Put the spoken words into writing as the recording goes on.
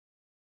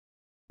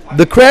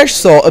The crash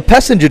saw a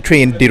passenger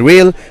train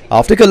derail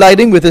after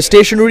colliding with a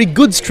stationary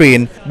goods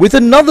train with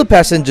another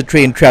passenger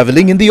train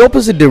travelling in the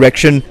opposite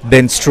direction,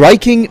 then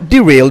striking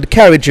derailed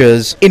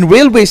carriages. In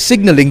railway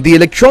signalling, the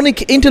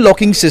electronic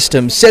interlocking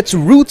system sets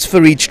routes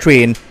for each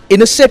train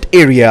in a set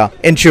area,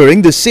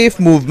 ensuring the safe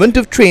movement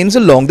of trains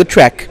along the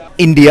track.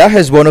 India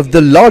has one of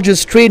the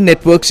largest train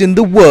networks in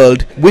the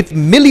world, with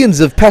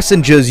millions of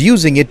passengers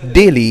using it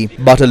daily,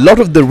 but a lot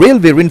of the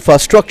railway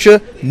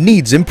infrastructure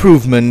needs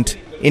improvement.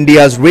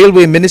 India's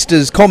railway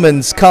minister's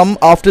comments come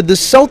after the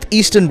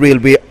Southeastern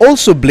Railway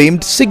also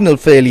blamed signal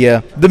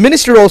failure. The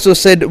minister also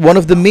said one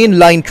of the main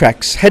line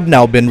tracks had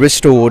now been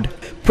restored.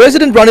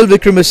 President Ranil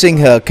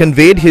Wickremesinghe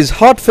conveyed his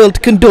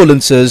heartfelt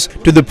condolences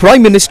to the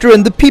Prime Minister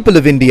and the people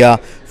of India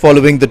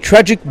following the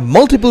tragic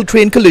multiple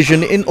train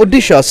collision in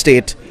Odisha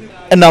state.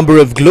 A number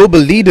of global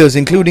leaders,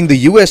 including the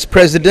US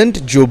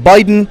President Joe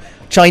Biden,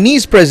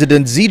 Chinese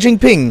President Xi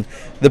Jinping,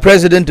 the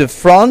President of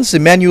France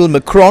Emmanuel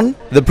Macron,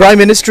 the Prime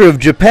Minister of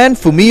Japan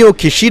Fumio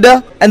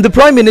Kishida, and the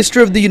Prime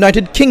Minister of the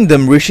United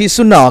Kingdom Rishi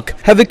Sunak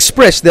have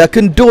expressed their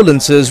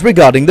condolences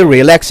regarding the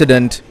rail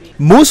accident.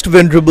 Most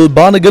Venerable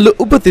Banagala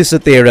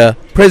Upatisatera,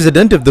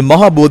 President of the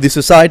Mahabodhi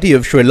Society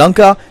of Sri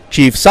Lanka,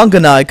 Chief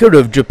Sanghanayaka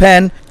of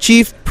Japan,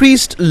 Chief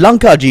Priest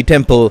Lankaji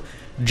Temple,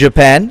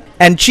 Japan,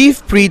 and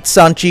Chief Priest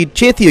Sanchi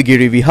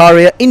Chetiyagiri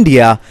Viharya,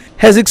 India,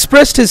 has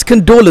expressed his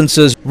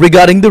condolences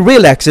regarding the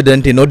rail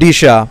accident in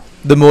Odisha.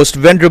 The Most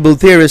Venerable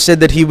Thera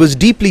said that he was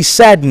deeply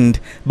saddened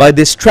by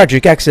this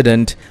tragic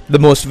accident. The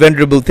Most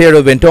Venerable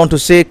Thera went on to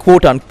say,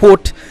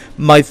 quote-unquote,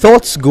 "My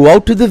thoughts go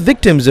out to the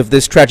victims of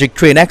this tragic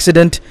train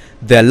accident,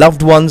 their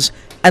loved ones,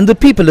 and the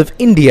people of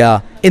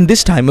India in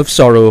this time of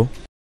sorrow."